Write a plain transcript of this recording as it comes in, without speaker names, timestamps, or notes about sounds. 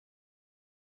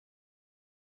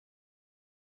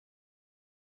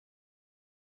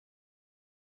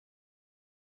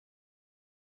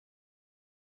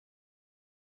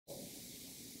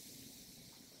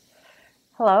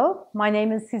Hello, my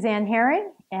name is Suzanne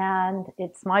Herring, and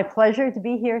it's my pleasure to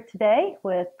be here today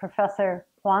with Professor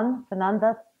Juan de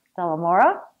la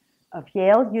Mora of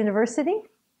Yale University.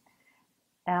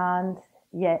 And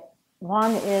yet,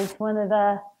 Juan is one of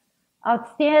the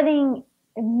outstanding,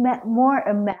 more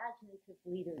imaginative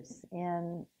leaders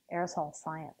in aerosol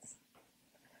science.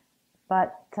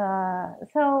 But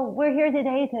so we're here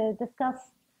today to discuss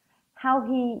how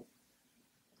he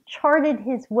charted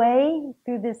his way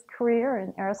through this career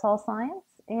in aerosol science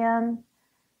and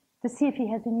to see if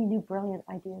he has any new brilliant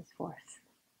ideas for us.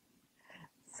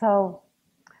 So,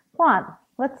 Juan,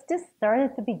 let's just start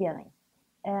at the beginning.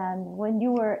 And when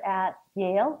you were at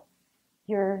Yale,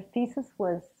 your thesis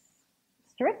was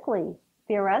strictly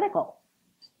theoretical,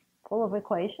 full of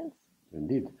equations.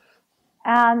 Indeed.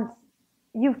 And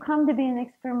you've come to be an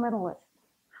experimentalist.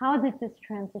 How did this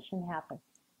transition happen?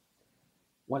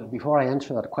 Well, before I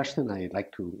answer that question, I'd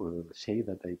like to say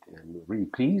that I am really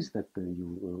pleased that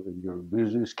you, in your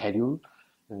busy schedule,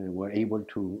 were able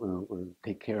to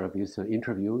take care of this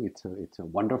interview. It's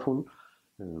wonderful.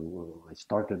 I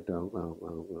started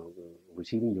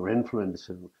receiving your influence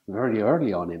very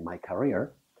early on in my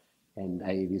career, and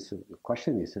this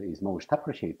question is most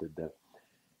appreciated.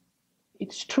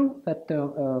 It's true that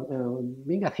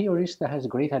being a theorist has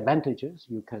great advantages.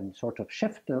 You can sort of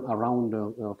shift around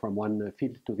from one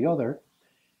field to the other.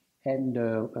 And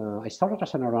I started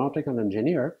as an aeronautical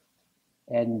engineer,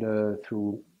 and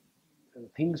through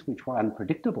things which were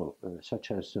unpredictable, such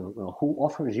as who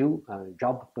offers you a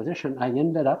job position, I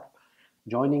ended up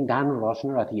joining Dan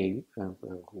Rosner at Yale, who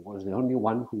was the only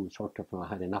one who sort of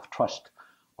had enough trust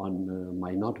on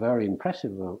my not very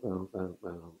impressive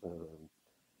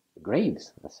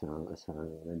grades as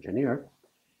an engineer.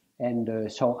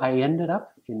 And so I ended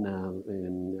up in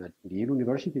the Yale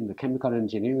University in the chemical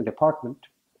engineering department,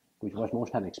 which was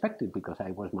most unexpected because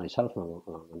I was myself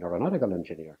an aeronautical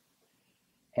engineer.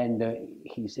 And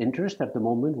his interests at the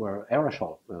moment were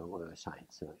aerosol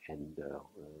science. And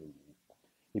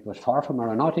it was far from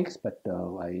aeronautics, but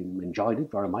I enjoyed it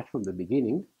very much from the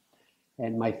beginning.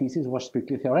 And my thesis was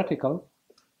strictly theoretical.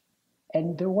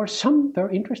 And there were some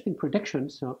very interesting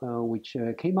predictions which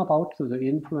came about through the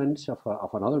influence of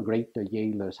another great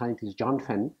Yale scientist, John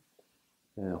Fenn,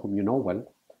 whom you know well.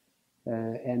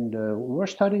 And we were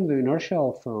studying the inertia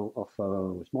of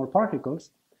small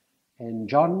particles. And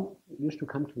John used to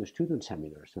come to the student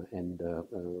seminars. And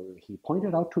he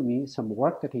pointed out to me some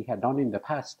work that he had done in the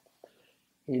past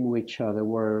in which there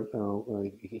were,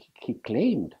 he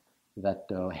claimed that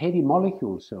heavy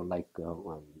molecules like,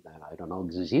 I don't know,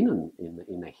 xenon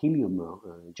in a helium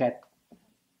jet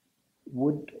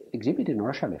would exhibit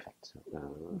inertial effects.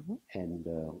 And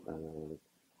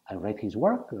I read his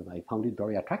work. I found it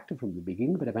very attractive from the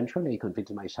beginning, but eventually I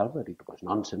convinced myself that it was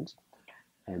nonsense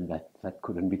and that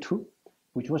couldn't be true,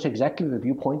 which was exactly the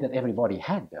viewpoint that everybody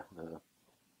had.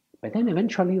 But then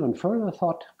eventually, on further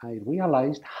thought, I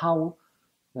realized how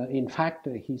in fact,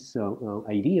 his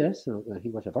ideas, he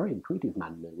was a very intuitive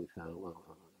man with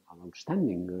an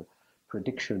outstanding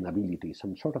prediction ability,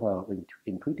 some sort of an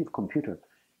intuitive computer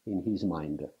in his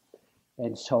mind.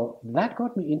 And so that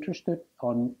got me interested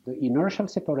on the inertial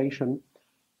separation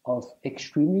of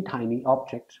extremely tiny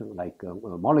objects like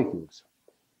molecules.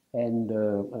 And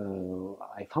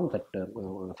I found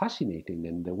that fascinating.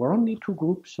 And there were only two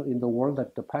groups in the world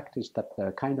that practiced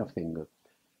that kind of thing.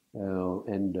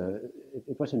 And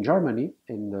it was in Germany,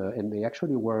 and they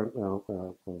actually were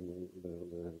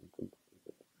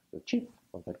the chief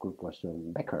of that group was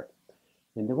Becker,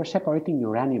 and they were separating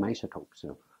uranium isotopes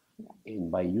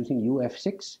by using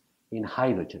UF6 in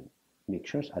hydrogen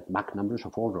mixtures at Mach numbers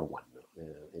of order 1.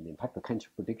 And in fact, the kinds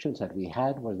of predictions that we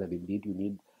had was that indeed you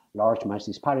need large mass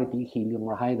disparity, helium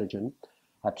or hydrogen,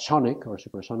 at sonic or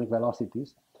supersonic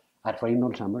velocities, at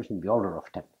Reynolds numbers in the order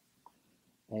of 10.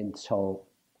 And so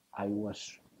I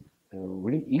was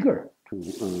really eager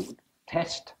to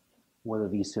test whether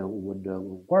these would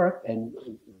work, and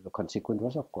the consequence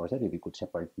was, of course, that if you could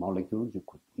separate molecules, you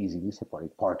could easily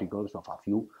separate particles of a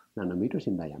few nanometers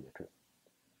in diameter.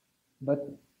 But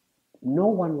no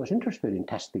one was interested in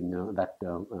testing that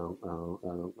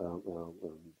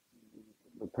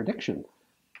prediction,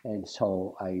 and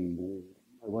so I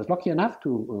was lucky enough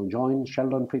to join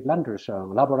Sheldon Friedlander's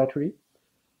laboratory,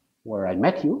 where I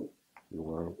met you. You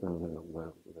were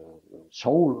the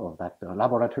soul of that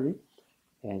laboratory,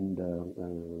 and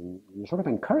you sort of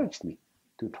encouraged me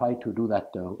to try to do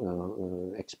that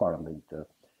experiment.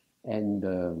 And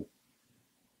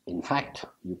in fact,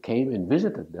 you came and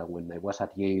visited when I was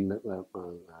at Yale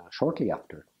shortly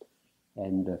after.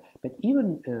 And but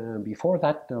even before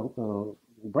that,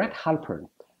 Brett Halpern,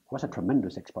 was a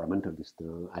tremendous experimentalist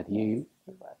at Yale. Yes,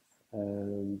 he was.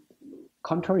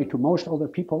 Contrary to most other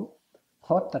people,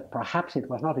 thought that perhaps it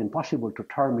was not impossible to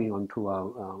turn me onto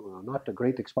not a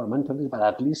great experimentalist, but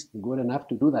at least good enough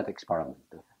to do that experiment.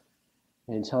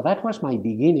 And so that was my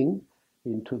beginning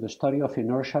into the study of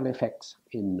inertial effects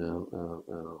in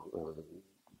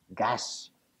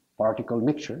gas particle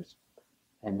mixtures.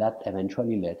 And that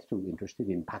eventually led to interesting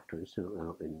impactors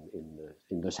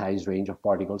in the size range of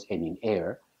particles and in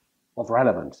air of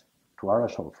relevance to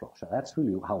aerosol flow. So that's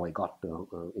really how I got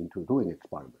into doing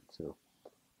experiments.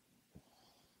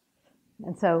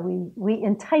 And so we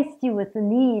enticed you with the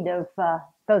need of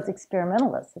those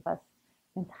experimentalists of us,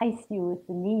 enticed you with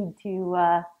the need to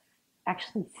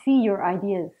actually see your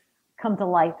ideas come to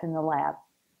life in the lab.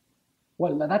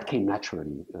 Well, that came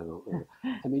naturally.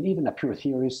 I mean, even a pure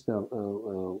theorist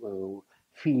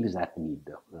feels that need.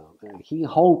 He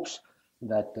hopes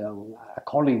that a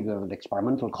colleague, an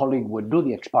experimental colleague, would do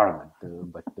the experiment.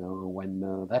 But when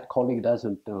that colleague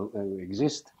doesn't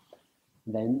exist,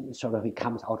 then sort of he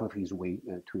comes out of his way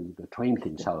to train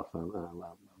himself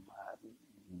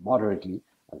moderately,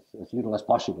 as little as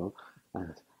possible,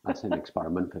 as an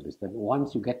experimentalist. And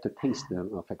once you get the taste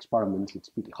of experiments, it's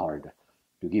pretty hard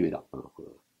to give it up.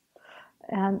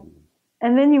 And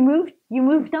then you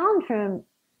moved on from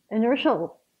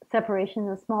inertial separation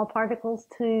of small particles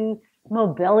to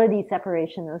mobility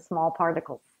separation of small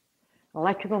particles,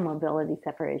 electrical mobility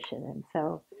separation. And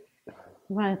so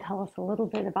you want to tell us a little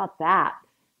bit about that?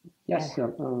 Yes,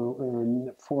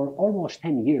 for almost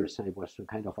 10 years, I was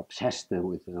kind of obsessed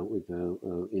with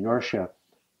inertia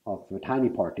of tiny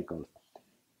particles.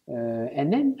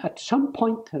 And then at some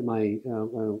point, my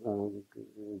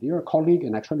dear colleague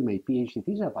and actually my PhD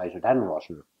thesis advisor, Dan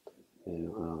Rosner,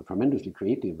 a tremendously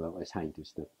creative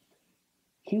scientist,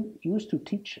 he used to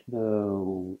teach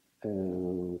the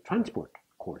transport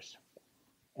course.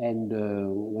 And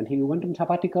when he went on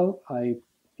sabbatical, I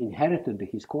inherited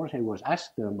his course. I was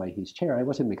asked by his chair. I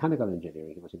was in mechanical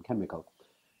engineering, he was in chemical.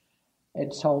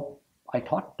 And so I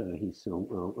taught his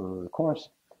course.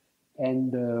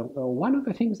 And one of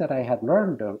the things that I had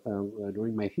learned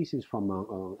during my thesis from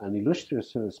an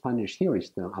illustrious Spanish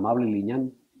theorist, Amable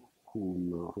Liñán,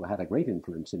 who had a great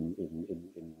influence in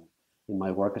my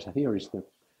work as a theorist,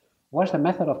 was the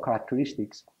method of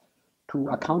characteristics to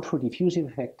account for diffusive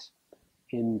effects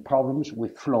in problems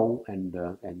with flow and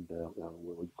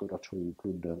we could also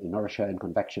include inertia and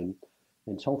convection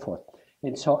and so forth.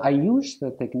 And so I used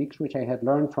the techniques which I had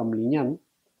learned from Liñán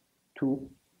to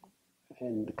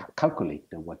calculate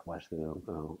what was the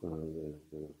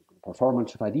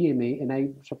performance of a DMA, and I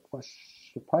was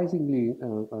surprisingly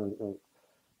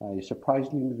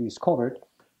discovered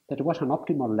that it was an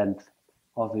optimal length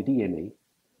of the DMA.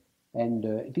 And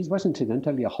this was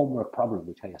incidentally a homework problem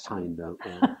which I assigned to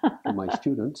my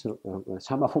students,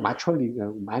 some of whom actually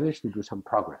managed to do some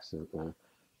progress.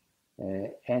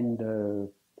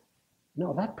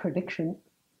 Now that prediction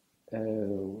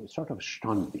sort of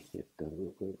stunned me.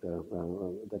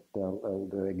 That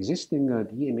the existing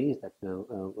DMAs, that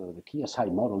the TSI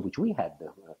model which we had,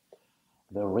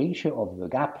 the ratio of the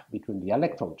gap between the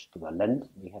electrons to the length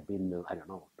may have been, I don't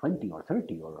know, 20 or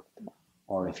 30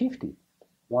 or 50.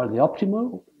 While the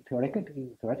optimal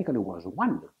theoretically was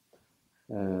 1,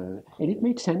 and it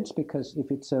made sense because if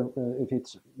it's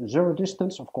zero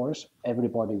distance, of course,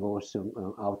 everybody goes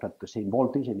out at the same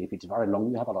voltage, and if it's very long,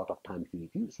 you have a lot of time to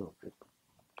diffuse. So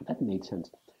that made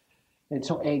sense. And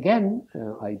so again,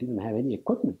 I didn't have any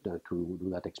equipment to do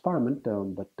that experiment,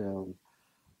 but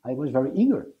I was very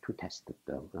eager to test it.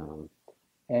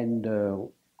 And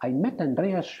I met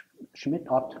Andreas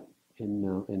Schmidt-Ott in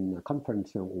a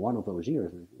conference one of those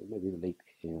years, maybe the late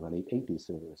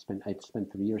 80s. I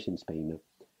spent 3 years in Spain.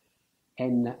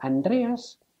 And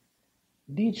Andreas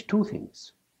did 2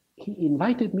 things. He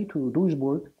invited me to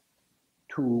Duisburg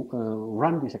to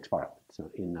run these experiments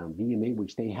in a DMA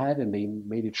which they had, and they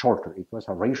made it shorter. It was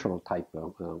a racial type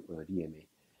of DMA.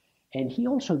 And he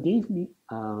also gave me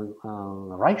a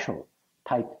racial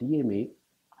type DMA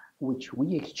which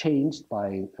we exchanged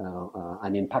by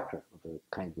an impactor of the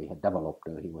kind we had developed.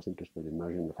 He was interested in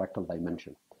measuring the fractal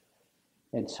dimension.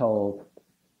 And so,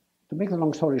 to make the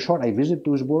long story short, I visited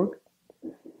Duisburg.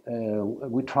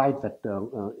 We tried that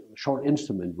short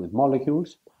instrument with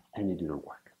molecules, and it didn't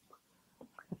work.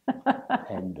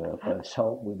 And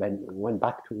so we went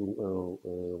back to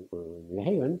New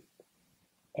Haven,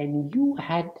 and you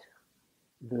had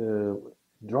the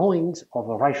drawings of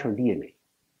a racial DMA.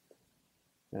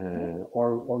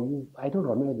 I don't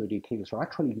remember the details. Or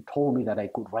actually, he told me that I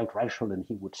could write Reichel and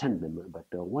he would send them. But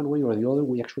one way or the other,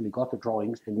 we actually got the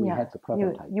drawings and we had the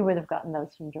prototype. You would have gotten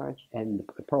those from George. And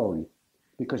probably,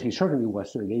 because he certainly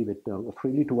gave it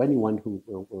freely to anyone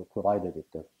who provided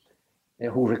it,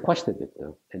 who requested it.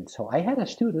 And so I had a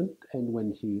student, and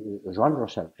when Juan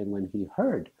Rosell, and when he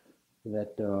heard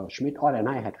that Schmidt, Ott, and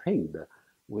I had failed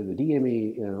with the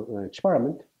DMA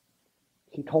experiment,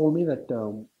 he told me that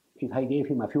if I gave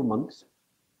him a few months,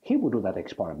 he would do that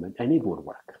experiment and it would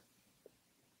work.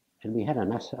 And we had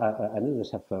an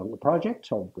NSF project,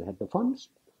 so we had the funds.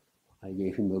 I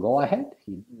gave him the go-ahead.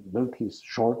 He built his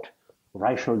short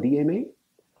Reichel DMA,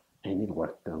 and it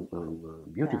worked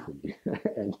beautifully. Yeah.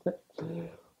 And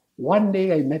one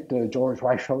day I met George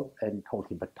Reichel and told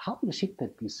him, but how is it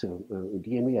that this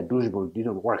DMA at Duisburg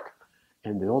didn't work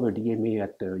and the other DMA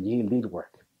at Yale did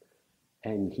work?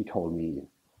 And he told me,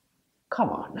 come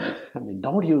on, I mean,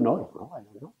 don't you know? No, I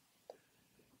don't know.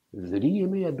 The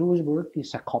DMA at Duisburg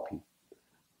is a copy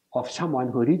of someone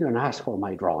who didn't ask for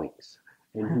my drawings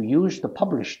and who used the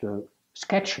published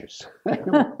sketches,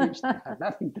 which had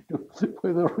nothing to do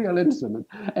with the real instrument.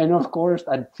 And of course,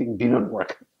 that thing didn't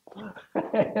work.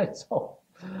 So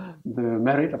the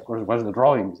merit, of course, was the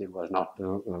drawings. It was not.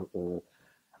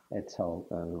 And so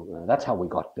that's how we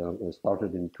got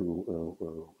started into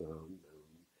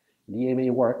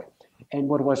DMA work. And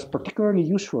what was particularly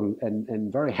useful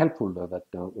and very helpful that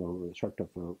sort of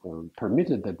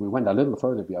permitted that we went a little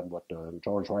further beyond what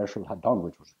George Reichel had done,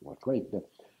 which was great,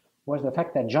 was the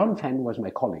fact that John Fenn was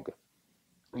my colleague.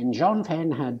 And John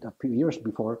Fenn had, a few years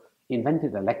before,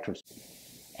 invented electrospray.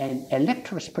 And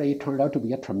electrospray turned out to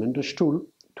be a tremendous tool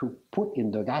to put in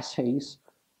the gas phase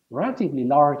relatively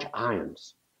large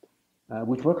ions,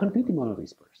 which were completely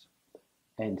monodisperse.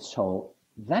 And so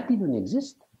that didn't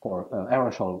exist for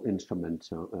aerosol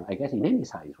instruments, I guess, in any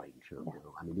size range.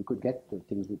 I mean, you could get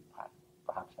things with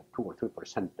perhaps like 2 or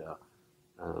 3%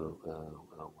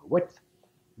 width.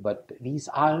 But these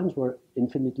ions were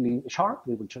infinitely sharp.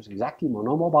 They were just exactly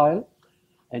monomobile.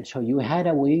 And so you had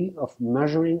a way of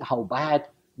measuring how bad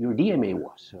your DMA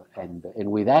was. And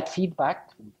with that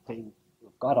feedback, they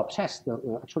got obsessed.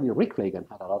 Actually, Rick Reagan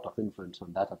had a lot of influence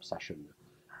on that obsession.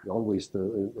 He always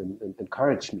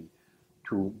encouraged me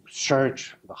to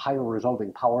search the higher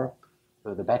resolving power,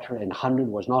 the better, and 100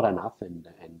 was not enough. And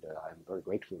I'm very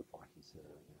grateful for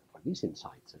these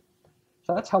insights.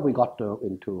 So that's how we got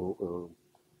into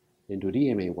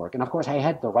DMA work. And of course, I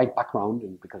had the right background,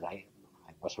 and because I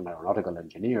was an aeronautical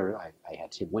engineer, I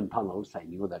had seen wind tunnels. I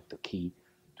knew that the key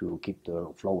to keep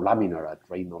the flow laminar at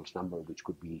Reynolds number, which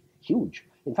could be huge.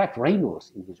 In fact,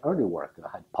 Reynolds, in his early work,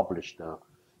 had published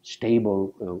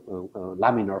stable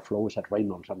laminar flows at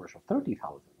Reynolds numbers of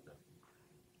 30,000.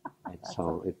 And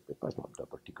so it was not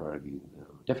particularly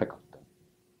difficult,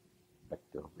 but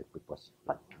it was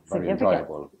very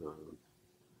enjoyable.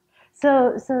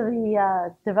 So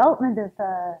the development of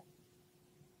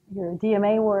your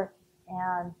DMA work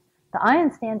and the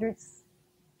ion standards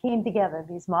came together,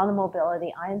 these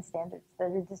monomobility ion standards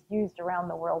that are just used around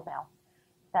the world now.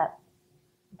 That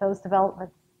those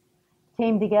developments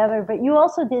came together, but you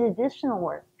also did additional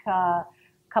work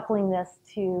coupling this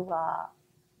to,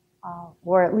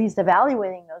 or at least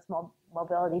evaluating those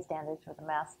mobility standards with a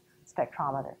mass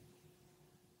spectrometer.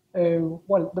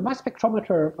 Well, the mass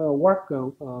spectrometer work,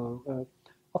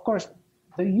 of course,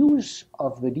 the use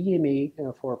of the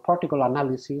DMA for particle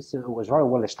analysis was very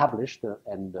well established,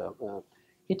 and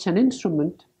it's an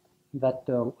instrument that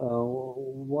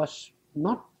was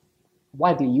not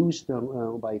widely used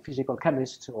by physical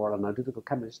chemists or analytical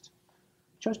chemists,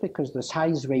 just because the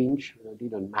size range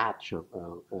didn't match.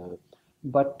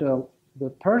 But the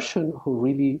person who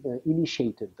really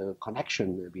initiated the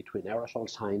connection between aerosol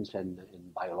science and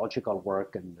biological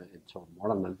work and so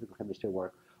more analytical chemistry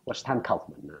work was Stan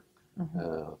Kaufman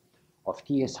of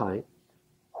TSI,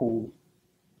 who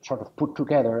sort of put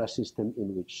together a system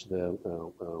in which the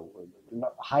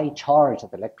high charge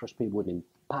of electrospray would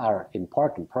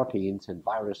impart in proteins and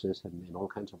viruses and in all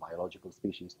kinds of biological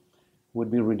species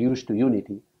would be reduced to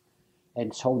unity.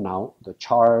 And so now the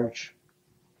charge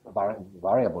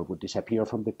variable would disappear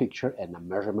from the picture, and a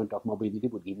measurement of mobility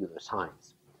would give you the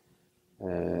size.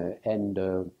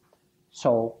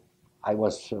 So I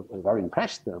was very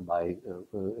impressed by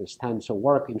Stan's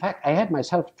work. In fact, I had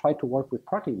myself tried to work with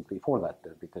proteins before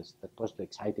that because that was the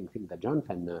exciting thing that John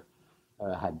Fenn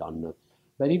had done.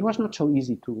 But it was not so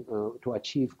easy to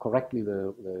achieve correctly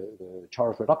the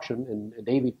charge reduction, and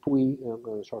David Pui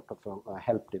sort of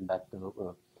helped in that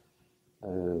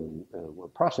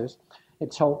process.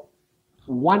 And so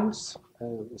once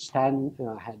Stan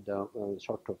had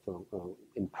sort of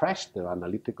impressed the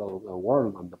analytical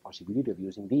world on the possibility of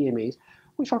using DMAs,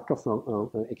 we sort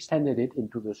of extended it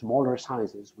into the smaller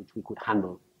sizes which we could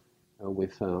handle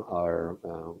with our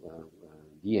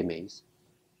DMAs.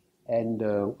 And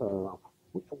the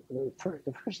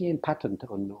first Yale patent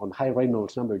on high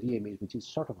Reynolds number DMAs, which is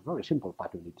sort of a very simple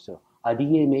patent, it's a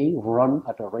DMA run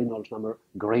at a Reynolds number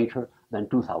greater than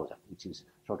 2000, which is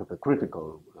sort of a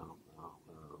critical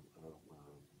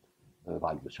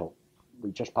value. So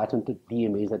we just patented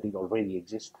DMAs that did already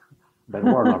exist, but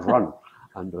were not run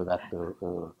under that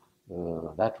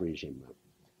regime.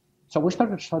 So we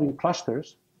started studying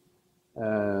clusters,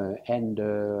 and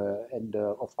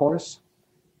of course,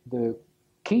 the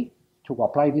key to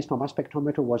apply this to mass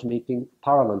spectrometer was making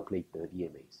parallel plate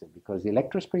DMAs, because the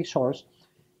electrospray source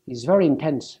is very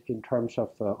intense in terms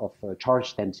of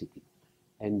charge density,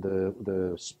 and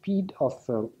the speed of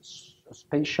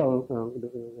spatial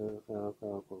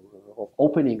of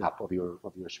opening up of your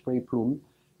spray plume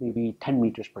may be 10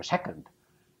 meters per second.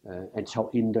 And so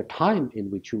in the time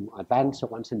in which you advance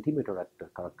 1 centimeter at the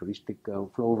characteristic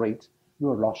flow rates, you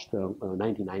are lost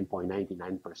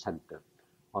 99.99%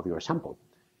 of your sample.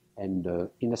 And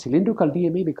in a cylindrical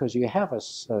DMA, because you have a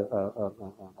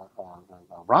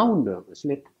round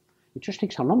slit, it just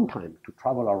takes a long time to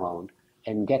travel around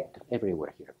and get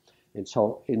everywhere here. And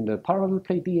so in the parallel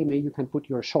plate DMA, you can put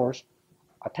your source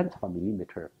 1/10 of a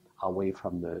millimeter away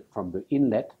from the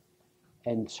inlet,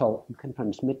 and so you can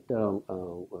transmit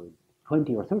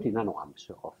 20 or 30 nanoamps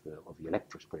of the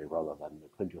electrospray rather than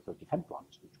 20 or 30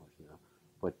 femtoamps, which was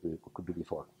what we could do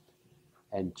before.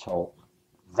 And so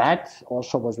that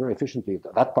also was very efficiently,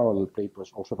 that parallel plate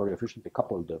was also very efficiently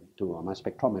coupled to a mass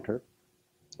spectrometer,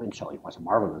 and so it was a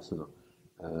marvelous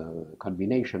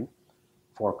combination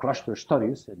for cluster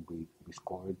studies, and we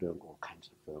scored all kinds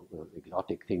of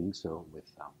exotic things with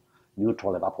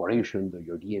neutral evaporation.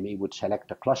 Your DMA would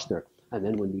select a cluster, and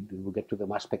then when you get to the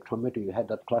mass spectrometer, you had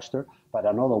that cluster, but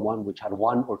another one which had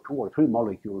 1 or 2 or 3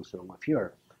 molecules of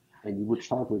here. And you would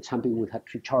start with something which had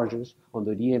 3 charges on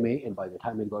the DMA, and by the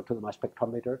time it got to the mass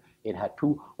spectrometer, it had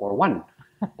 2 or 1.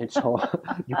 And so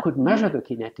you could measure the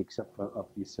kinetics of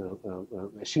these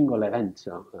single events.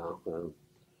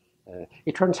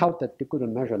 It turns out that you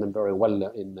couldn't measure them very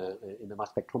well in the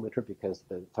mass spectrometer, because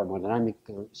the thermodynamic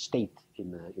state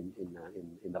in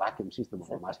the vacuum system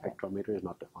of a mass spectrometer is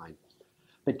not defined.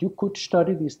 But you could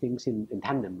study these things in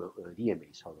tandem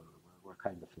DMAs, so we're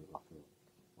kind of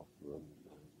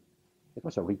it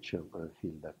was a rich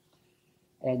field.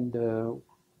 And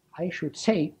I should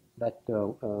say that,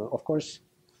 of course,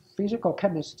 physical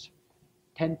chemists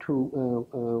tend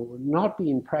to not be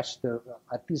impressed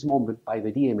at this moment by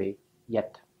the DMA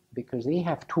yet, because they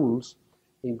have tools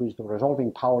in which the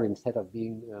resolving power, instead of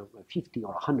being 50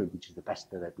 or 100, which is the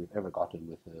best that we've ever gotten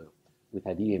with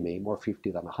a DMA, more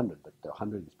 50 than 100, but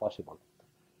 100 is possible.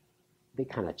 They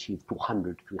can achieve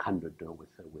 200, 300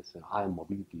 with ion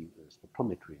mobility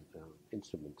spectrometry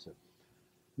instruments.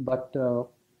 But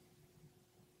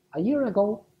a year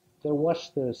ago, there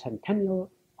was the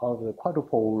centennial of the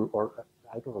quadrupole, or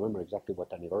I don't remember exactly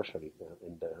what anniversary.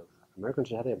 In the American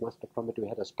Society of Mass Spectrometry, we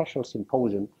had a special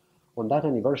symposium on that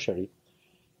anniversary.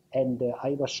 And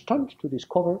I was stunned to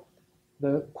discover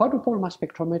the quadrupole mass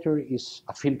spectrometer is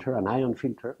a filter, an ion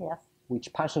filter, yes,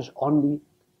 which passes only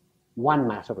 1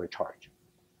 mass over charge,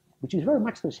 which is very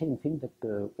much the same thing that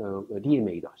the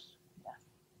DMA does. Yes.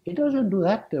 It doesn't do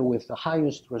that with the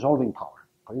highest resolving power.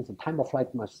 For instance,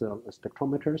 time-of-flight mass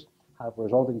spectrometers have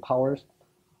resolving powers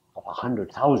of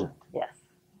 100,000. Yes.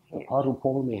 The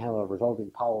quadrupole may have a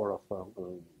resolving power of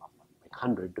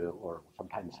 100 or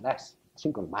sometimes less,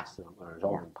 single mass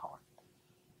resolving power.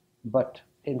 But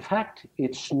in fact,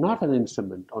 it's not an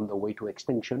instrument on the way to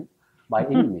extinction by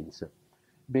any means,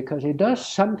 because it does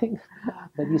something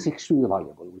that is extremely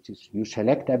valuable, which is you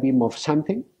select a beam of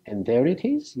something, and there it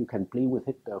is. You can play with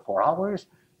it for hours.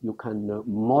 You can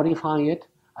modify it,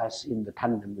 as in the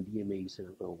tandem DMA's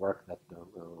work that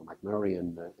McMurray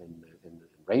and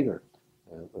Rader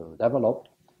developed.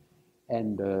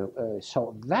 And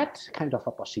so that kind of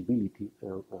a possibility,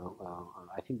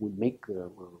 I think, will make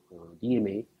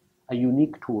DMA a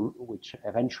unique tool, which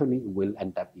eventually will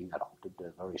end up being adopted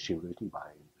very seriously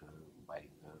by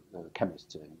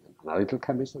chemists, and analytical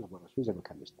chemists, as well as physical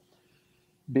chemists.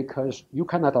 Because you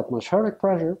can, at atmospheric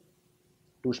pressure,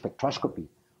 do spectroscopy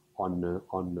on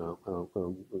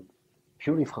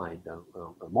purified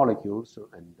molecules,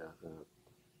 and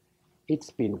it's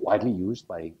been widely used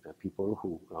by people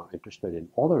who are interested in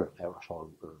other aerosol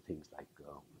things like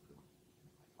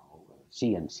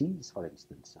CNCs, for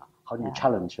instance? How do you Yeah.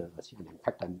 challenge a CNC? In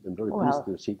fact, I'm very Well- pleased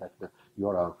to see that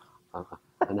you're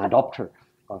an adopter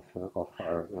of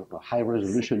our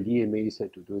high-resolution DMAs to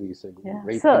do these Yeah.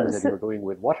 great So- things that so- you're doing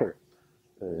with water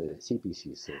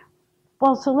CPCs.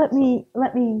 Well, so let me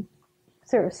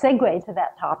sort of segue to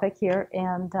that topic here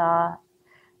and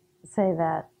say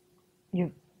that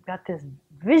you've got this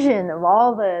vision of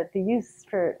all the uses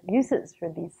for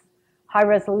these high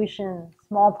resolution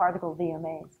small particle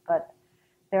DMAs, but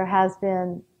there has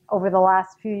been over the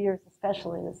last few years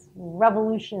especially this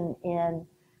revolution in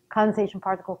condensation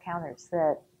particle counters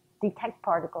that detect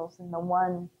particles in the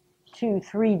 1, 2,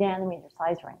 3 nanometer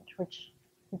size range, which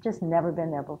has just never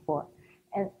been there before.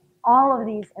 And all of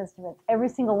these instruments, every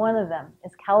single one of them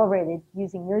is calibrated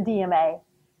using your DMA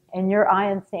and your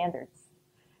ion standards.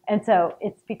 And so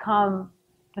it's become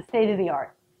the state of the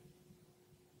art.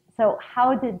 So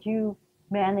how did you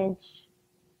manage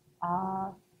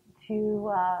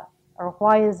or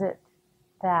why is it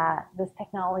that this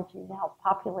technology now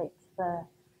populates the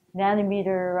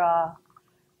nanometer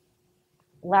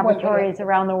laboratories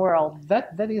around the world?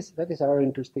 That is a very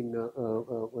interesting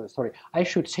story. I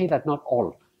should say that not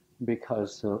all,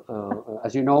 because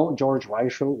as you know, George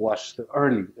Reichel was the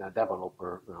early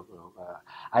developer.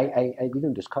 I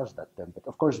didn't discuss that then, but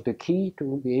of course the key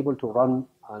to be able to run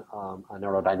an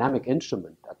aerodynamic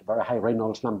instrument at very high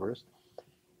Reynolds numbers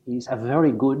is a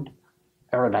very good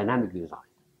aerodynamic design.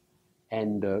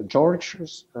 And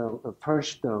George's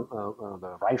first the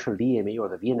Reichel DMA, or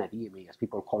the Vienna DMA as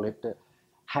people call it,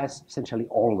 has essentially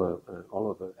all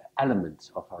of the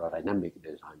elements of aerodynamic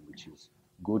design, which is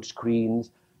good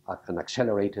screens, an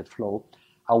accelerated flow,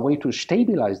 a way to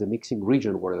stabilize the mixing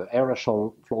region where the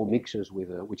aerosol flow mixes with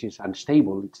which is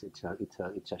unstable.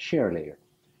 It's a shear layer,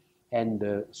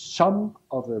 and some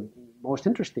of the most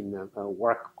interesting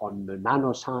work on the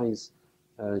nano size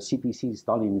CPCs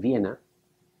done in Vienna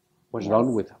was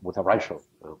done with a Reichel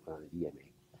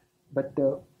DMA. But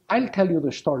I'll tell you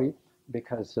the story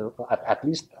because at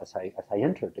least as I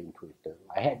entered into it,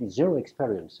 I had zero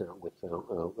experience with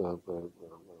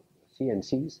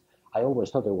CNCs. I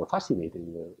always thought they were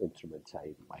fascinating instruments.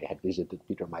 I had visited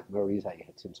Peter McMurray's. I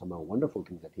had seen some wonderful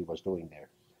things that he was doing there.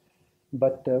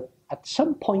 But at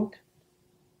some point,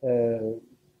 I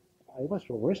was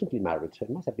recently married, so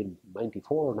it must have been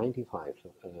 94 or 95.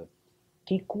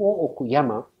 Kikuo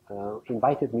Okuyama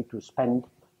invited me to spend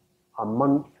a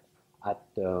month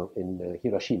in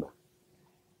Hiroshima.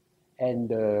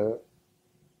 And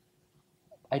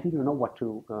I didn't know what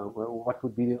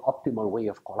would be the optimal way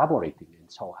of collaborating. And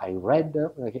so I read,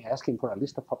 asking for a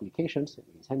list of publications that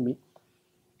he sent me,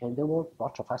 and there were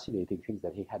lots of fascinating things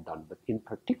that he had done. But in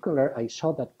particular, I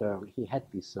saw that he had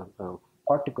this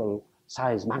particle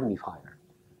size magnifier,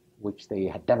 which they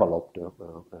had developed,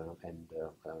 and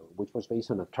which was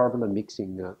based on a turbulent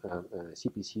mixing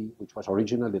CPC, which was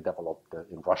originally developed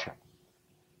in Russia.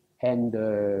 And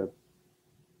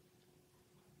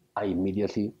I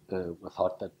immediately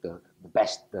thought that the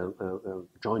best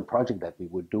joint project that we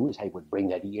would do is I would bring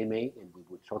that EMA and we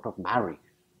would sort of marry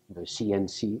the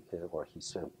CNC or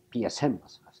his PSM,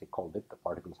 as they called it, the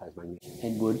particle size magnifier,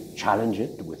 and would challenge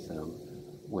it with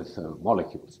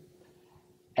molecules.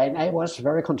 And I was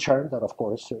very concerned that, of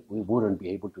course, we wouldn't be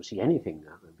able to see anything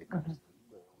because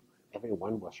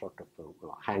everyone was sort of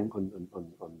hang on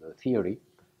the theory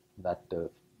that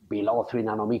below 3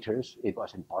 nanometers, it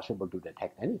was impossible to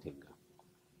detect anything.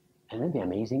 And then the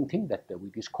amazing thing that we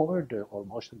discovered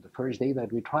almost on the first day that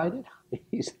we tried it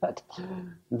is that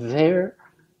their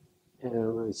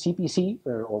CPC,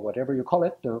 or whatever you call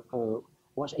it,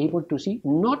 was able to see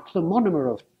not the monomer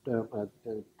of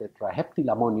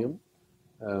tetraheptylammonium,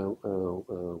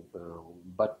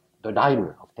 but the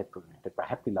dimer of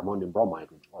tetraheptylammonium bromide,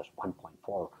 which was 1.4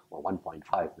 or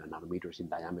 1.5 nanometers in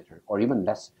diameter, or even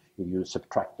less if you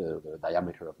subtract the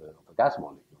diameter of a gas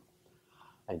molecule.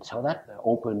 And so that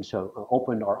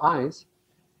opened our eyes.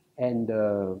 And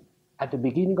at the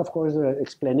beginning, of course, the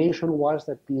explanation was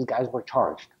that these guys were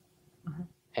charged.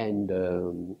 And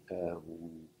in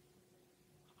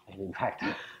fact,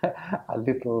 a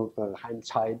little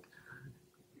hindsight,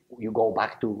 you go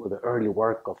back to the early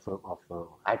work of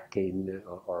Aitken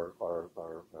or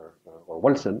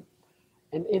Wilson,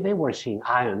 and they were seeing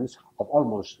ions of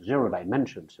almost 0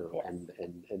 dimensions. Yes.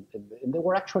 And there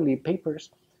were actually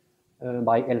papers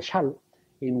by El Shal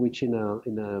in which in a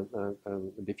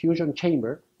diffusion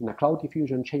chamber, in a cloud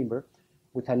diffusion chamber,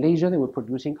 with a laser they were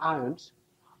producing ions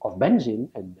of benzene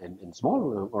and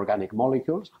small organic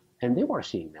molecules, and they were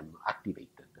seeing them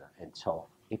activated. And so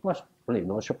it was really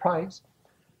no surprise.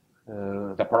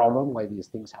 The problem why these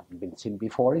things haven't been seen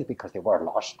before is because they were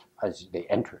lost as they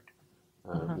entered.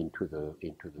 into the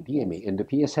DMA. And the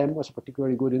PSM was a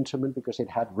particularly good instrument because it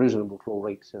had reasonable flow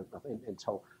rates, and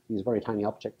so these very tiny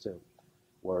objects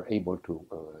were able to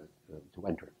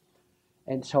enter.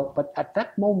 And so, but at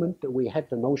that moment, we had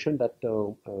the notion that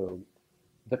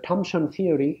the Thomson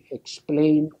theory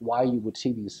explained why you would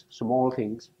see these small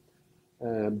things,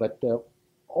 but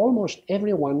almost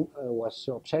everyone was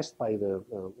obsessed by the,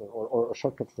 or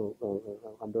sort of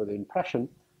under the impression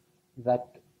that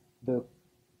the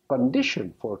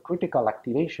condition for critical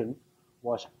activation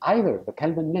was either the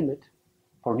Kelvin limit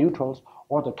for neutrals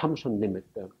or the Thomson limit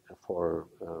for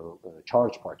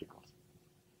charged particles.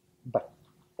 But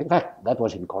in fact, that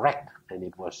was incorrect, and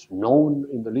it was known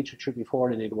in the literature before,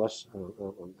 and it was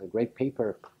a great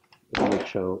paper in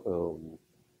which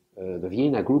the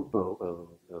Vienna group,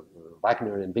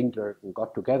 Wagner and Winkler,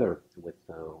 got together with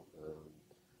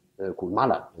the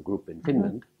Kulmala group in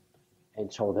Finland,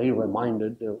 and so they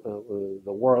reminded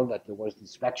the world that there was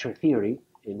this vector theory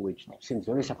in which, since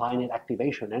there is a finite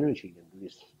activation energy, and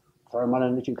this thermal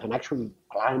energy can actually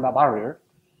climb a barrier,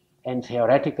 and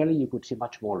theoretically you could see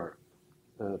much smaller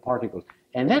particles.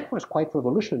 And that was quite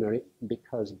revolutionary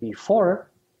because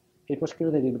before it was clear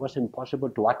that it was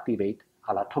impossible to activate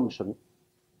a la Thomson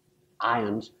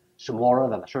ions smaller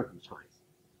than a certain size.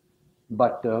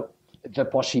 But the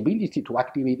possibility to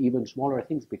activate even smaller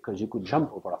things because you could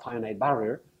jump over a finite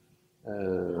barrier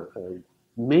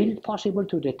made it possible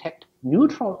to detect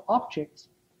neutral objects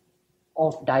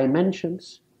of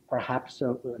dimensions perhaps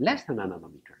less than a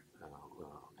nanometer.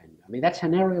 And I mean, that's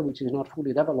an area which is not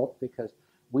fully developed because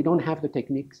we don't have the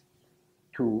techniques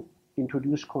to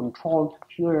introduce controlled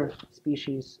pure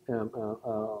species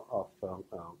of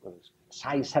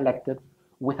size selected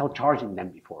without charging them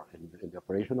before. And the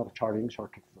operation of charging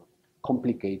sort of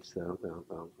complicates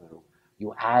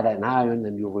you add an ion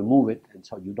and you remove it, and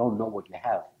so you don't know what you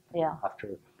have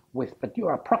after but you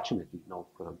approximately know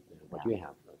what you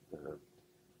have.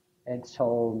 And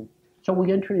so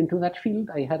we entered into that field.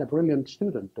 I had a brilliant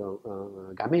student,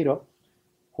 Gamero,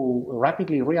 who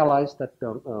rapidly realized that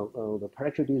the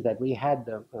prejudice that we had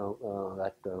that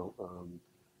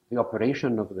the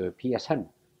operation of the PSM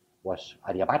was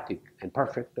adiabatic and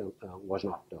perfect was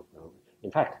not.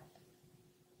 In fact,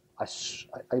 I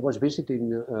was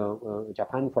visiting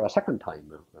Japan for a second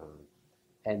time,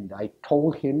 and I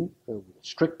told him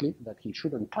strictly that he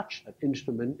shouldn't touch that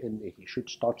instrument and he should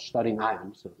start studying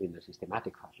ions in a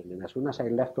systematic fashion. And as soon as I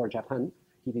left for Japan,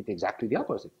 he did exactly the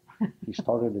opposite. He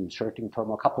started inserting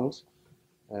thermocouples,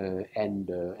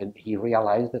 and he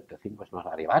realized that the thing was not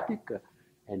adiabatic,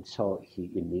 and so he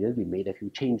immediately made a few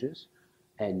changes,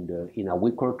 and in a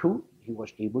week or two, he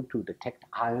was able to detect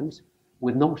ions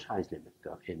with no size limit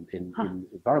in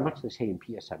very much the same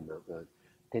PSM,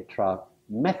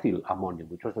 tetramethyl ammonium,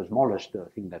 which was the smallest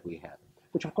thing that we had,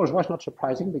 which of course was not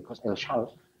surprising because El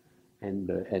Schall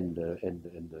and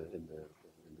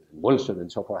Wilson and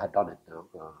so forth had done it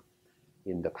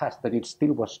in the past, but it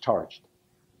still was charged.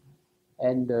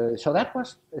 And so that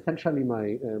was essentially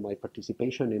my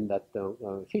participation in that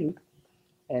field.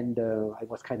 And I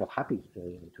was kind of happy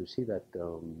to see that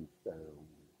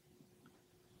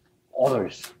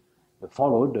others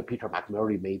followed. Peter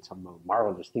McMurray made some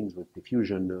marvelous things with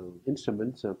diffusion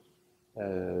instruments.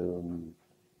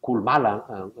 Kulmala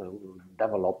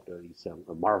developed these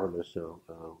marvelous.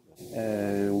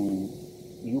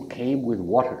 You came with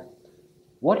water.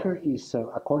 Water is,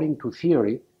 according to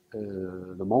theory,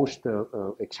 the most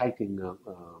exciting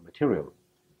material.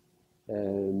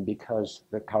 Because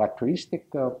the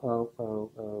characteristic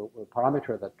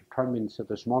parameter that determines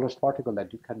the smallest particle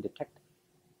that you can detect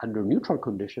under neutral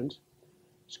conditions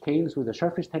scales with the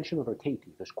surface tension over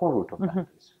kT, the square root of that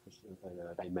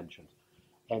dimensions.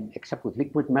 And except with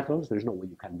liquid metals, there's no way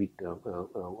you can beat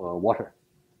water.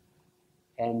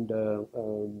 And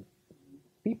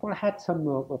people had some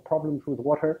problems with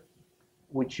water,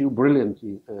 which you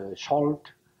brilliantly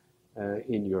solved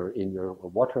in your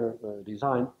water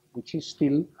design, which is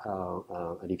still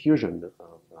a diffusion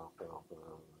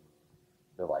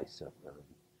device.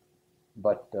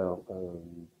 But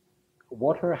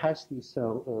water has this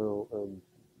sort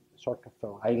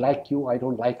of, I like you, I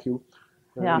don't like you.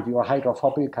 If you are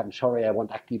hydrophobic, I'm sorry, I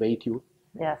won't activate you.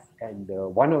 Yes. And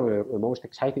one of the most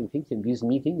exciting things in this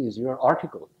meeting is your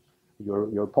article,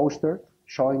 your poster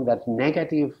showing that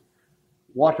negative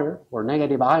water or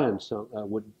negative ions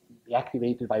would be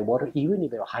activated by water, even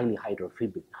if they're highly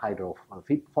hydrophobic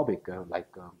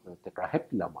like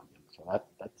tetraheptyl ammonium. So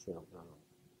that's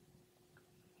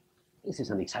this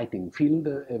is an exciting field.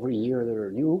 Every year there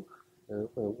are new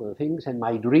things, and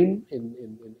my dream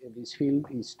in this field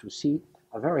is to see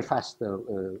a very fast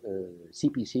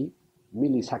CPC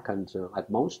milliseconds at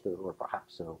most, or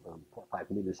perhaps 4 or 5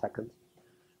 milliseconds,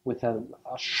 with a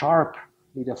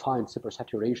sharply defined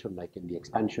supersaturation, like in the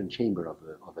expansion chamber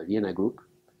of a Vienna group,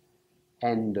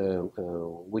 and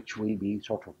which will be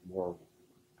sort of more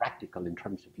practical in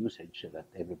terms of usage, so that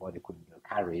everybody could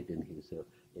carry it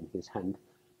in his hand.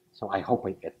 So I hope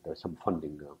I get some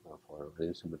funding for an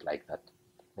instrument like that,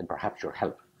 and perhaps your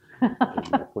help in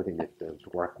putting it to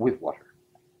work with water.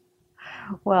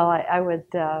 Well, I would,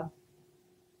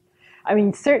 I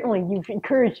mean, certainly you've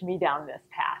encouraged me down this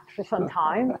path for some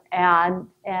time. And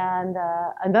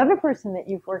another person that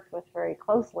you've worked with very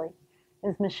closely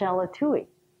is Michel Atouy.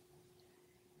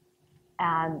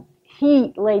 And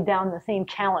he laid down the same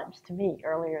challenge to me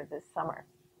earlier this summer,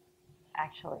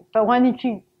 actually. But why don't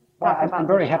you talk about I'm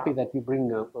very Michel? happy that you bring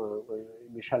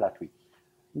Michel Atouy.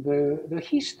 The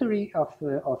history of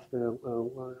the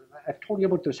I've told you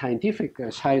about the scientific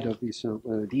side of this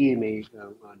DMA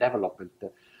development,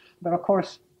 but of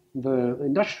course the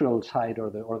industrial side, or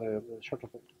the sort of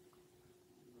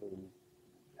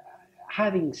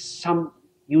having some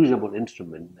usable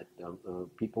instrument that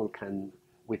people can,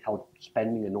 without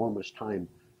spending enormous time,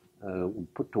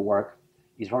 put to work,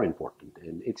 is very important.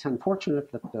 And it's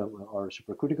unfortunate that our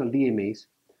supercritical DMAs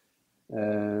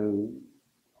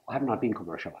have not been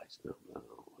commercialized.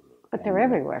 But they're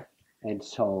everywhere. And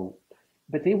so,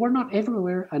 but they were not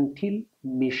everywhere until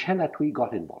Michel Atouy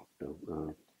got involved.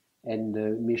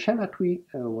 Michel Atouy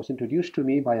was introduced to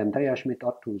me by Andrea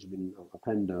Schmidt-Ott, who's been a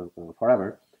friend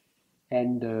forever.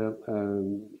 And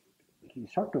he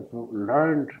sort of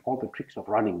learned all the tricks of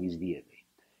running his DMA.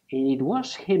 And it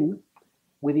was him,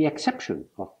 with the exception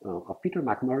of Peter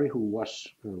McMurray, who was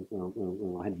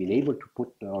had been able to put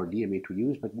our DMA to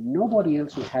use, but nobody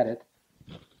else who had it,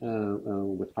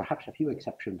 with perhaps a few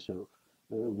exceptions,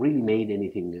 really made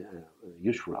anything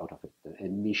useful out of it.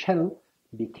 And Michel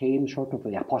became sort of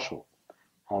the apostle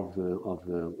of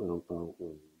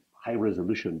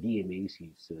high-resolution DMAs.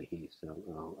 He's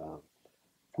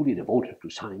fully devoted to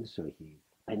science, so he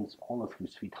spends all of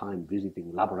his free time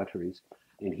visiting laboratories,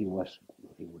 and he would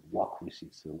walk with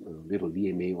his little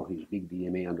DMA or his big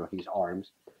DMA under his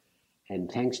arms.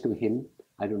 And thanks to him,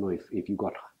 I don't know if you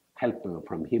got help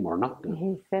from him or not.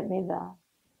 He sent me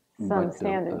some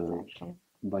standards, actually.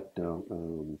 But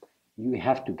you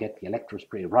have to get the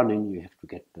electrospray running, you have to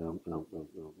get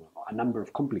a number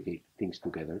of complicated things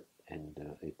together, and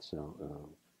it's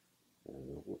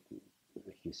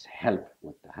his help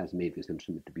has made this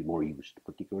instrument to be more used,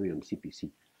 particularly on CPC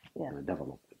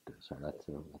development. So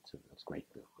that's great.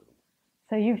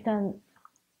 So you've done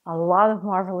a lot of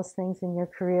marvelous things in your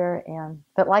career,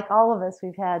 but like all of us,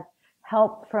 we've had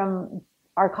help from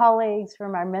our colleagues,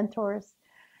 from our mentors.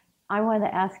 I want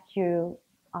to ask you,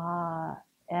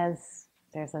 as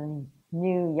there's a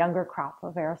new younger crop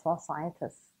of aerosol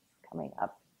scientists coming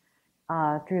up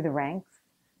through the ranks,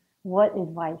 what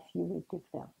advice you would give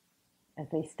them as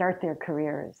they start their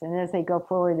careers and as they go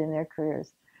forward in their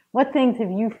careers? What things have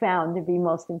you found to be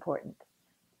most important?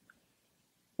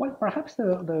 Well, perhaps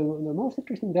the most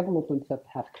interesting developments that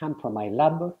have come from my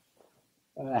lab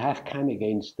have come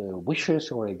against the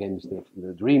wishes or against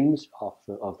the dreams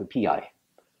of the PI.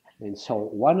 And so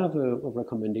one of the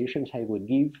recommendations I would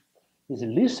give is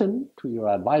listen to your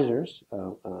advisors,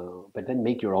 but then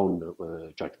make your own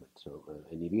judgment. So,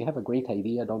 and if you have a great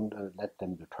idea, don't let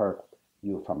them deter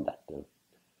you from that.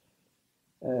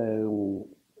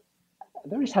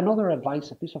 There is another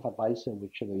advice, a piece of advice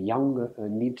which the young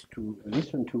need to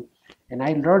listen to, and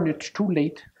I learned it too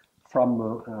late from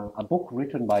a book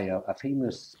written by a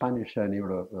famous Spanish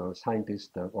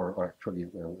neuroscientist, or actually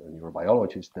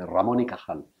neurobiologist, Ramón y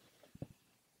Cajal,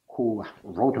 who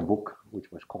wrote a book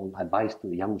which was called Advice to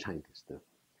the Young Scientist.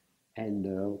 And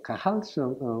Cajal's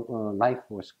life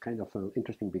was kind of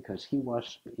interesting because he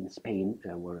was in Spain,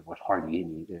 where there was hardly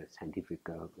any scientific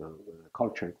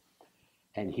culture,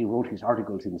 and he wrote his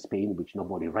articles in Spain which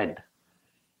nobody read.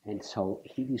 And so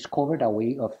he discovered a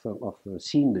way of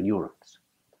seeing the neurons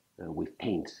with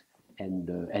paints, and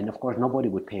of course nobody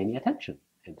would pay any attention.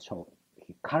 And so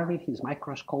he carried his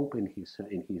microscope and his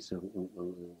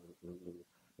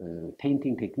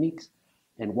painting techniques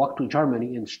and walked to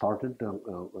Germany and started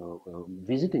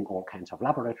visiting all kinds of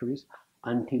laboratories,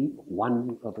 until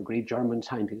one of the great German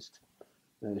scientists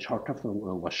sort of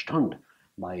was stunned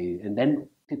by, and then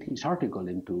did his article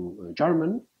into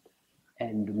German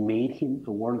and made him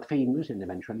world famous, and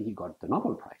eventually he got the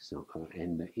Nobel Prize.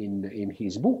 And in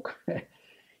his book,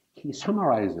 he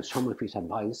summarized some of his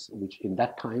advice, which in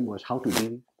that time was how to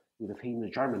deal with the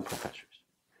famous German professors.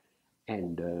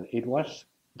 And it was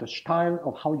the style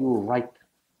of how you write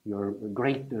your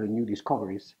great new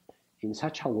discoveries, in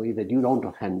such a way that you don't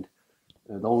offend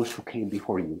those who came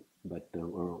before you, but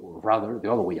or rather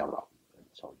the other way around. And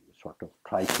so you sort of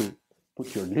try to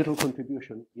put your little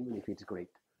contribution, even if it's great,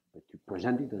 but you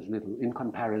present it as little in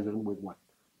comparison with what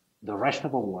the rest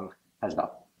of the world has done.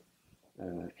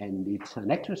 And it's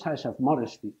an exercise of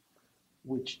modesty,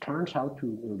 which turns out to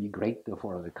be great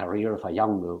for the career of a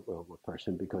young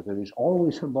person, because there is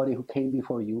always somebody who came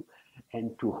before you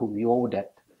and to whom you owe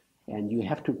debt, and you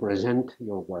have to present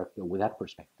your work with that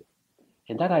perspective.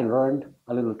 And that I learned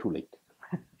a little too late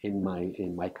in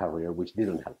my career, which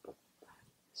didn't help.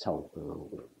 So,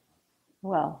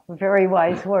 well, very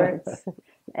wise words.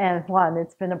 And Juan,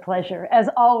 it's been a pleasure, as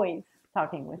always,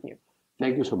 talking with you.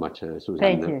 Thank you so much, Susan.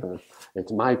 Thank you.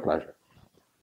 It's my pleasure.